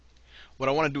What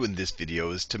I want to do in this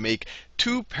video is to make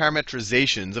two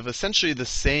parametrizations of essentially the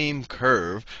same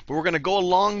curve, but we're going to go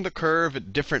along the curve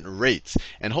at different rates.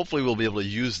 And hopefully we'll be able to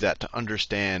use that to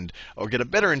understand or get a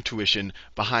better intuition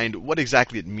behind what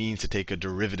exactly it means to take a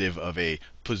derivative of a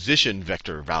position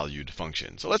vector valued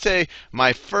function. So let's say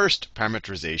my first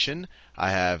parametrization, I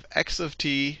have x of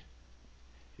t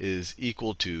is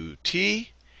equal to t.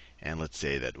 And let's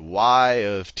say that y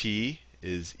of t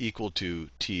is equal to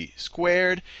t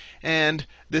squared. And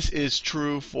this is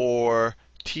true for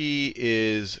t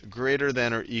is greater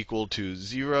than or equal to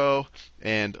 0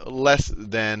 and less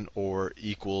than or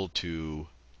equal to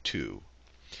 2.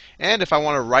 And if I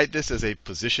want to write this as a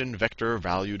position vector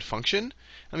valued function,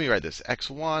 let me write this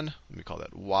x1, let me call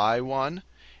that y1,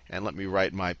 and let me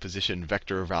write my position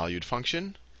vector valued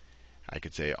function. I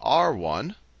could say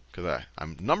r1, because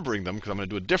I'm numbering them because I'm going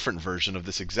to do a different version of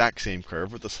this exact same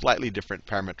curve with a slightly different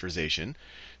parameterization.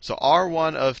 So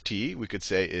r1 of t, we could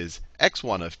say, is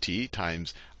x1 of t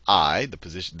times I,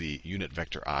 the unit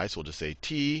vector I. So we'll just say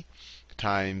t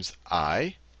times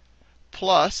I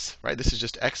plus, right? This is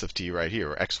just x of t right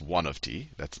here, or x1 of t.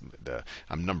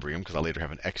 I'm numbering them because I'll later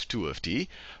have an x2 of t,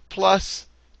 plus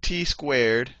t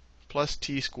squared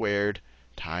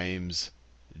times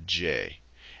j.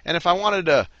 And if I wanted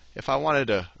to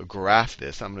graph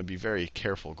this, I'm going to be very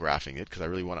careful graphing it because I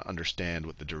really want to understand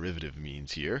what the derivative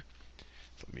means here.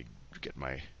 So let me get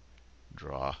my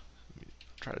draw. Let me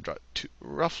try to draw it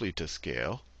roughly to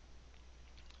scale.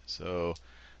 So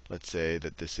let's say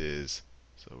that this is,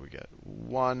 so we got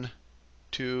 1,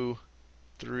 2,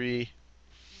 3,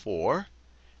 4.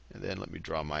 And then let me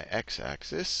draw my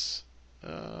x-axis.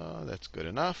 That's good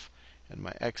enough. And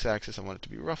my x-axis, I want it to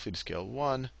be roughly to scale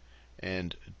 1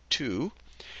 and 2.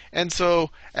 And so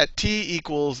at t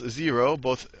equals 0,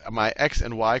 both my x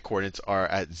and y coordinates are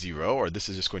at 0, or this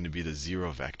is just going to be the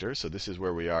 0 vector. So this is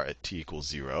where we are at t equals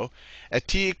 0. At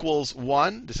t equals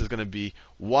 1, this is going to be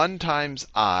 1 times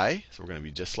I, so we're going to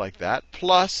be just like that,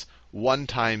 plus 1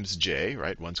 times j,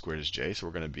 right? 1 squared is j, so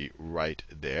we're going to be right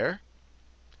there.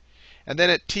 And then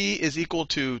at t is equal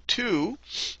to 2,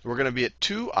 we're going to be at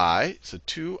 2i. So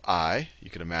 2i, you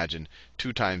can imagine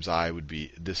 2 times I would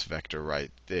be this vector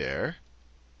right there.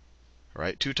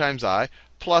 Right? 2 times I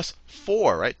plus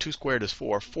 4, right? 2 squared is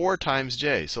 4. 4 times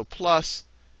j. So plus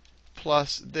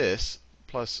this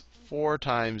plus 4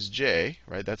 times j,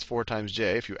 right? That's 4 times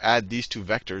j. If you add these two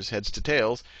vectors, heads to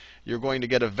tails, you're going to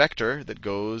get a vector that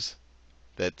goes,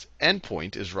 that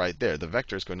endpoint is right there. The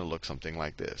vector is going to look something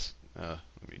like this. I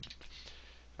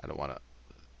don't want to.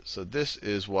 So this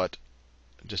is what,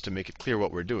 just to make it clear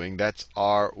what we're doing, that's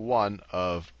r1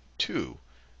 of 2.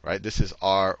 Right? This is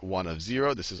r1 of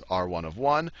 0. This is r1 of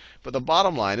 1. But the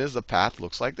bottom line is the path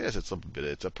looks like this. It's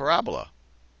a parabola.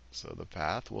 So the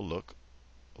path will look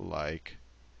like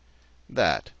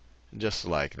that. Just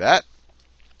like that.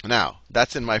 Now,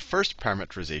 that's in my first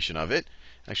parameterization of it.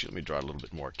 Actually, let me draw it a little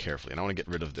bit more carefully. And I want to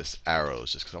get rid of this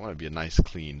arrows just because I want it to be a nice,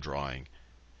 clean drawing.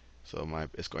 So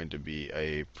it's going to be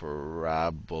a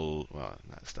parabola. Well,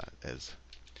 that's not as.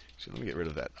 So let me get rid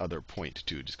of that other point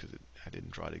too, just because I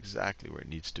didn't draw it exactly where it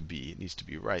needs to be. It needs to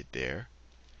be right there.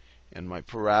 And my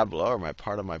parabola, or my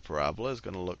part of my parabola, is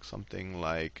going to look something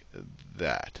like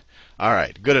that. All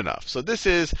right, good enough. So this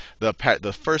is the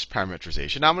first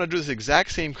parameterization. Now I'm going to do this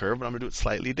exact same curve, but I'm going to do it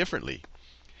slightly differently.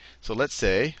 So let's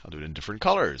say I'll do it in different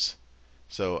colors.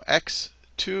 So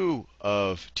x2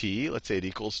 of t, let's say it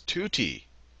equals 2t.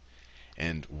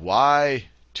 And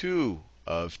y2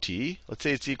 of t, let's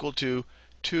say it's equal to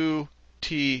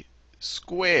 2t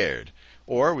squared.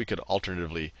 Or we could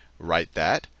alternatively write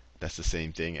that. That's the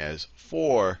same thing as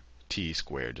 4t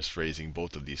squared, just raising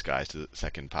both of these guys to the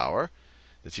second power.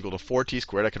 That's equal to 4t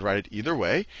squared. I could write it either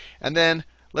way. And then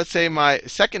let's say my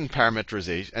second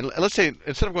parameterization, and let's say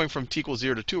instead of going from t equals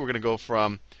 0 to 2, we're going to go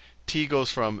from t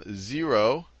goes from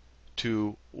 0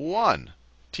 to 1.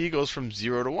 T goes from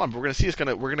 0 to 1. But we're going to see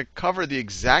we're going to cover the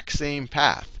exact same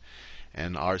path.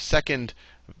 And our second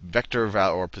vector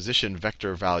or position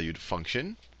vector valued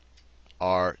function,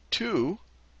 r2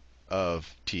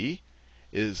 of t,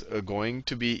 is going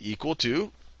to be equal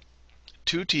to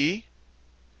 2t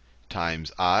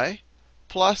times I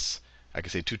plus, I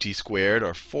could say 2t squared,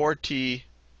 or 4t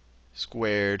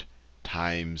squared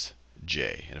times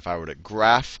j. And if I were to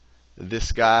graph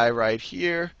this guy right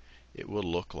here, it will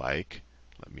look like,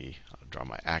 I'll draw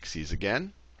my axes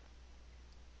again.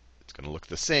 It's going to look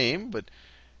the same, but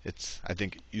it's, I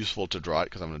think, useful to draw it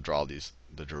because I'm going to draw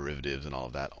the derivatives and all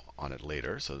of that on it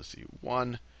later. So let's see,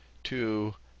 1,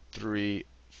 2, 3,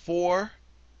 4,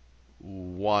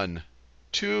 1,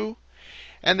 2.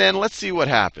 And then let's see what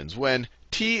happens. When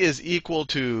t is equal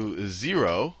to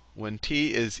 0, when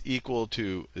t is equal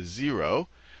to 0,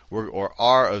 or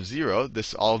r of 0,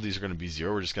 all of these are going to be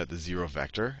 0. We're just got the 0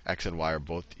 vector. X and y are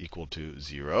both equal to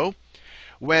 0.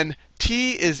 When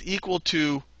t is equal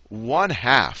to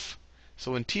 1/2,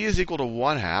 so when t is equal to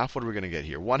 1/2, what are we going to get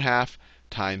here? 1/2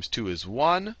 times 2 is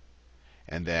 1.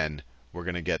 And then we're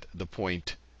going to get the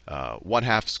point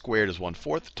 1/2 squared is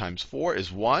 1/4 times 4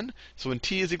 is 1. So when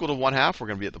t is equal to 1/2, we're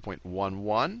going to be at the point 1,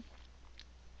 1.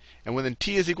 And when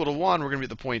t is equal to 1, we're going to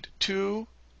be at the point 2,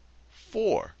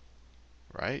 4.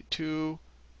 Right? 2,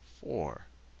 4.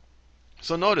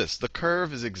 So notice the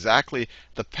curve is exactly,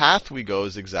 the path we go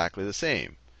is exactly the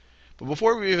same. But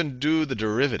before we even do the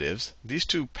derivatives, these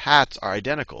two paths are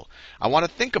identical. I want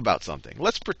to think about something.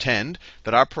 Let's pretend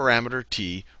that our parameter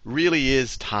t really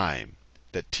is time,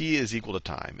 that t is equal to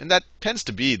time. And that tends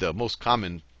to be the most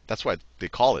common, that's why they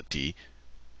call it t.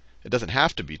 It doesn't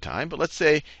have to be time, but let's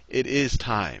say it is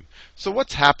time. So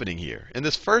what's happening here? In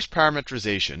this first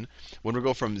parameterization, when we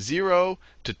go from 0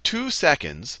 to 2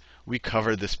 seconds, we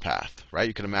cover this path, right?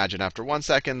 You can imagine after 1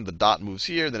 second, the dot moves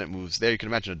here, then it moves there. You can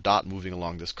imagine a dot moving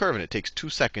along this curve, and it takes 2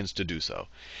 seconds to do so.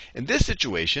 In this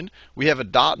situation, we have a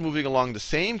dot moving along the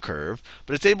same curve,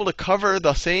 but it's able to cover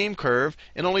the same curve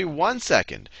in only 1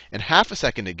 second. In half a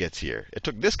second, it gets here. It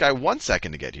took this guy 1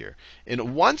 second to get here.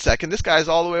 In 1 second, this guy is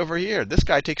all the way over here. This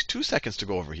guy takes 2 seconds to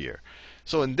go over here.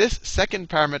 So in this second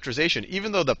parameterization,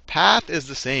 even though the path is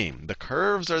the same, the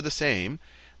curves are the same,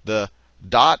 the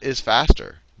dot is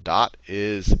faster. Dot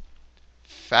is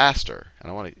faster.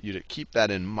 And I want you to keep that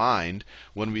in mind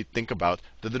when we think about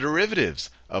the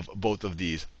derivatives of both of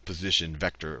these position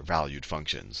vector valued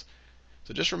functions.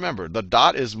 So just remember, the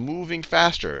dot is moving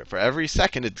faster. For every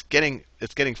second, it's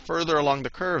getting further along the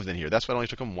curve than here. That's why it only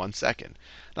took them 1 second.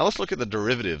 Now let's look at the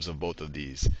derivatives of both of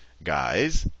these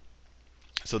guys.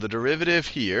 So the derivative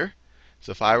here,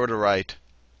 so if I were to write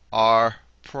r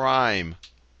prime,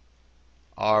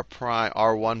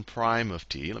 r1 prime of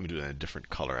t. Let me do it in a different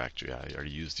color, actually. I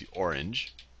already used the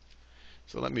orange.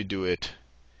 So let me do it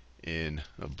in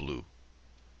a blue.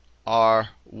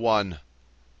 r1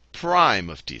 prime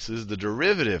of t. So this is the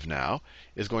derivative now,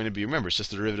 is going to be, remember, it's just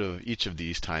the derivative of each of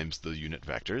these times the unit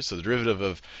vectors. So the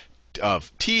derivative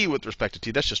of t with respect to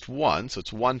t, that's just 1. So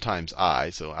it's 1 times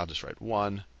I. So I'll just write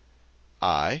 1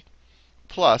 I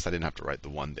plus, I didn't have to write the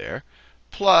 1 there,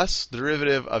 plus the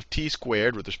derivative of t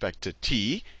squared with respect to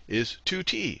t is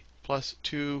 2t plus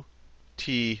 2tj.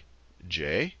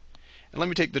 And let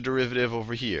me take the derivative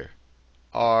over here.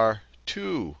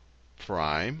 r2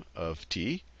 prime of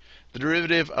t. The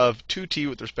derivative of 2t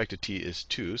with respect to t is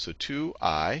 2, so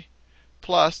 2i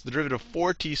plus the derivative of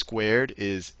 4t squared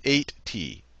is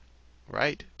 8t.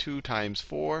 Right? 2 times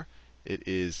 4, it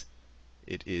is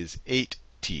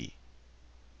 8t.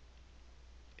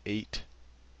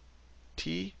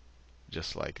 8t,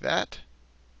 just like that.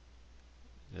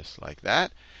 Just like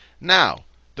that. Now,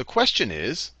 the question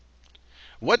is,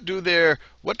 what do their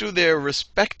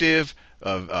respective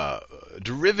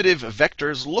derivative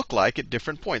vectors look like at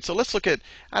different points? So let's look at,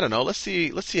 I don't know, let's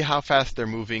see how fast they're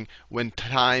moving when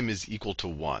time is equal to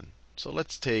 1. So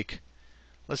let's take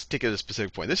it at a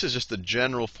specific point. This is just the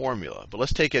general formula, but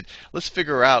let's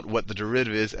figure out what the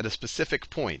derivative is at a specific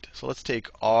point. So let's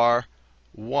take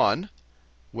r1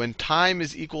 when time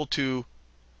is equal to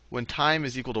 1.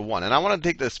 And I want to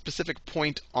take the specific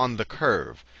point on the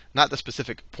curve, not the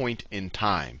specific point in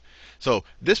time. So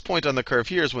this point on the curve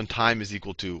here is when time is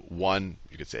equal to 1,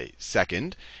 you could say,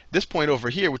 second. This point over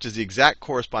here, which is the exact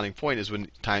corresponding point, is when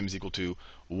time is equal to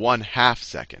 1/2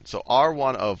 second. So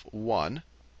r1 of 1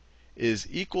 is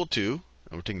equal to,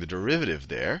 and we're taking the derivative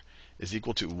there, is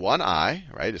equal to 1i,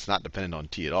 right? It's not dependent on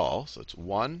t at all. So it's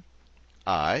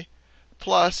 1i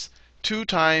plus 2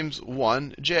 times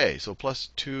 1j, so plus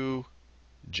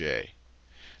 2j.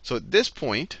 So at this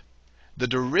point, the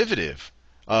derivative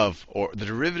of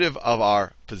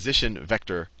our position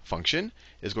vector function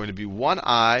is going to be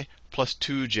 1i plus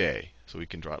 2j. So we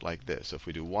can draw it like this. So if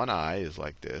we do 1i is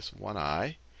like this,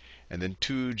 1i, and then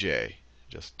 2j.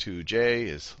 Just 2j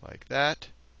is like that.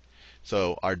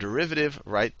 So our derivative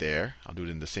right there, I'll do it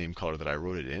in the same color that I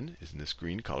wrote it in, is in this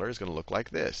green color, is going to look like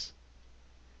this.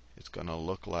 It's going to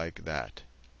look like that.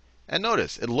 And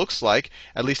notice, it looks like,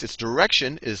 at least its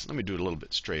direction is, let me do it a little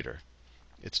bit straighter.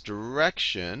 Its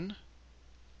direction,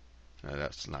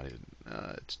 that's not even,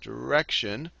 its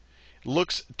direction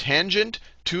looks tangent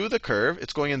to the curve.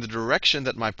 It's going in the direction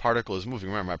that my particle is moving.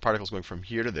 Remember, my particle is going from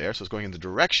here to there, so it's going in the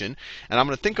direction. And I'm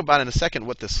going to think about in a second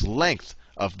what this length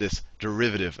of this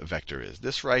derivative vector is.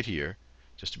 This right here,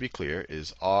 just to be clear,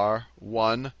 is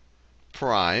r1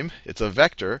 prime. It's a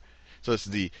vector. So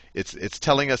it's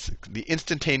telling us the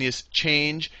instantaneous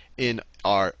change in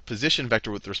our position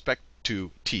vector with respect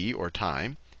to t, or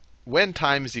time, when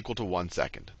time is equal to 1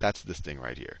 second. That's this thing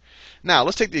right here. Now,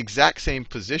 let's take the exact same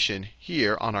position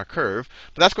here on our curve,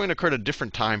 but that's going to occur at a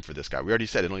different time for this guy. We already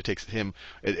said it only takes him,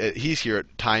 he's here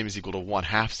at time is equal to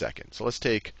 1/2 second. So let's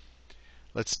take,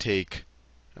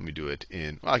 let me do it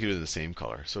in, well, I can do it in the same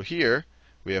color. So here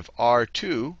we have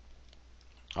R2.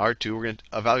 We're going to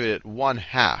evaluate it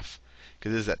 1/2,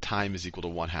 because this is at time is equal to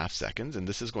 1/2 seconds. And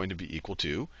this is going to be equal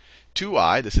to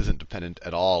 2I. This isn't dependent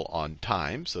at all on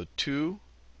time. So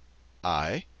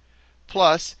 2I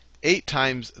plus 8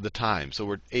 times the time.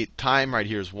 So time right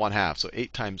here is 1/2. So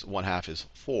 8 times 1/2 is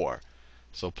 4.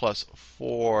 So plus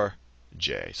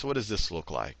 4j. So what does this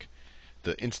look like?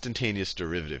 The instantaneous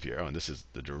derivative here. Oh, and this is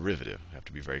the derivative. I have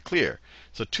to be very clear.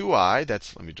 So 2I,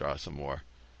 that's, let me draw some more.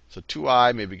 So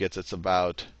 2I maybe gets us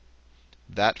about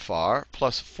that far,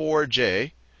 plus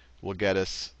 4j will get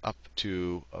us up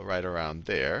to right around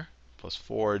there. Plus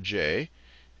 4j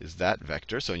is that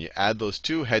vector. So when you add those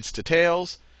two, heads to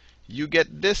tails, you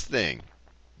get this thing.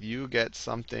 You get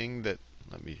something that,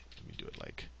 let me do it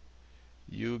like,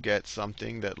 you get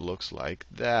something that looks like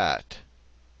that.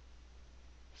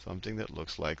 Something that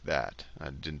looks like that.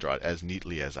 I didn't draw it as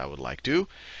neatly as I would like to.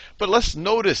 But let's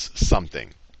notice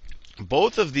something.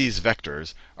 Both of these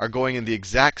vectors are going in the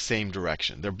exact same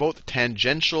direction. They're both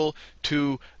tangential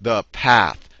to the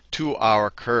path, to our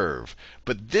curve.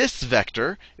 But this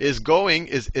vector is going,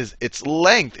 its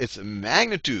length, its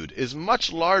magnitude is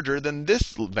much larger than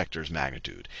this vector's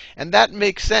magnitude. And that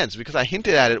makes sense, because I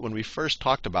hinted at it when we first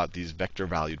talked about these vector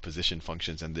valued position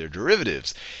functions and their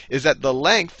derivatives, is that the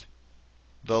length,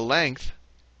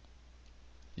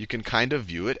 you can kind of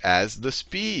view it as the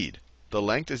speed. The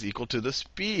length is equal to the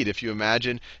speed. If you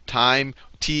imagine time,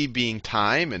 t being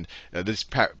time, and these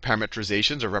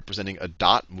parametrizations are representing a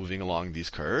dot moving along these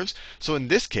curves. So in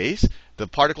this case, the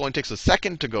particle only takes a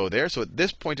second to go there. So at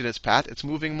this point in its path, it's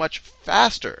moving much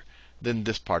faster than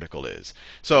this particle is.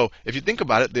 So if you think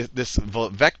about it, this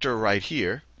vector right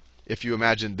here, if you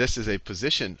imagine this is a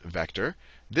position vector,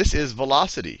 this is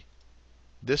velocity.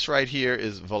 This right here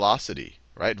is velocity.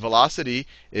 Right? Velocity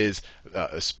is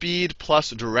speed plus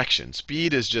direction.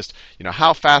 Speed is just,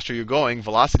 how fast are you going?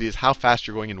 Velocity is how fast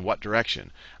you're going in what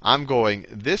direction. I'm going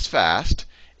this fast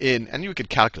in, and you could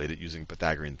calculate it using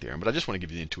Pythagorean theorem, but I just want to give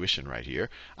you the intuition right here.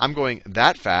 I'm going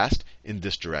that fast in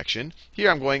this direction. Here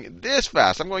I'm going this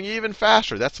fast. I'm going even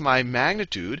faster. That's my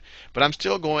magnitude, but I'm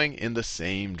still going in the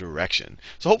same direction.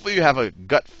 So hopefully you have a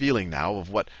gut feeling now of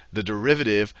what the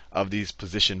derivative of these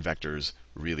position vectors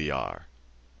really are.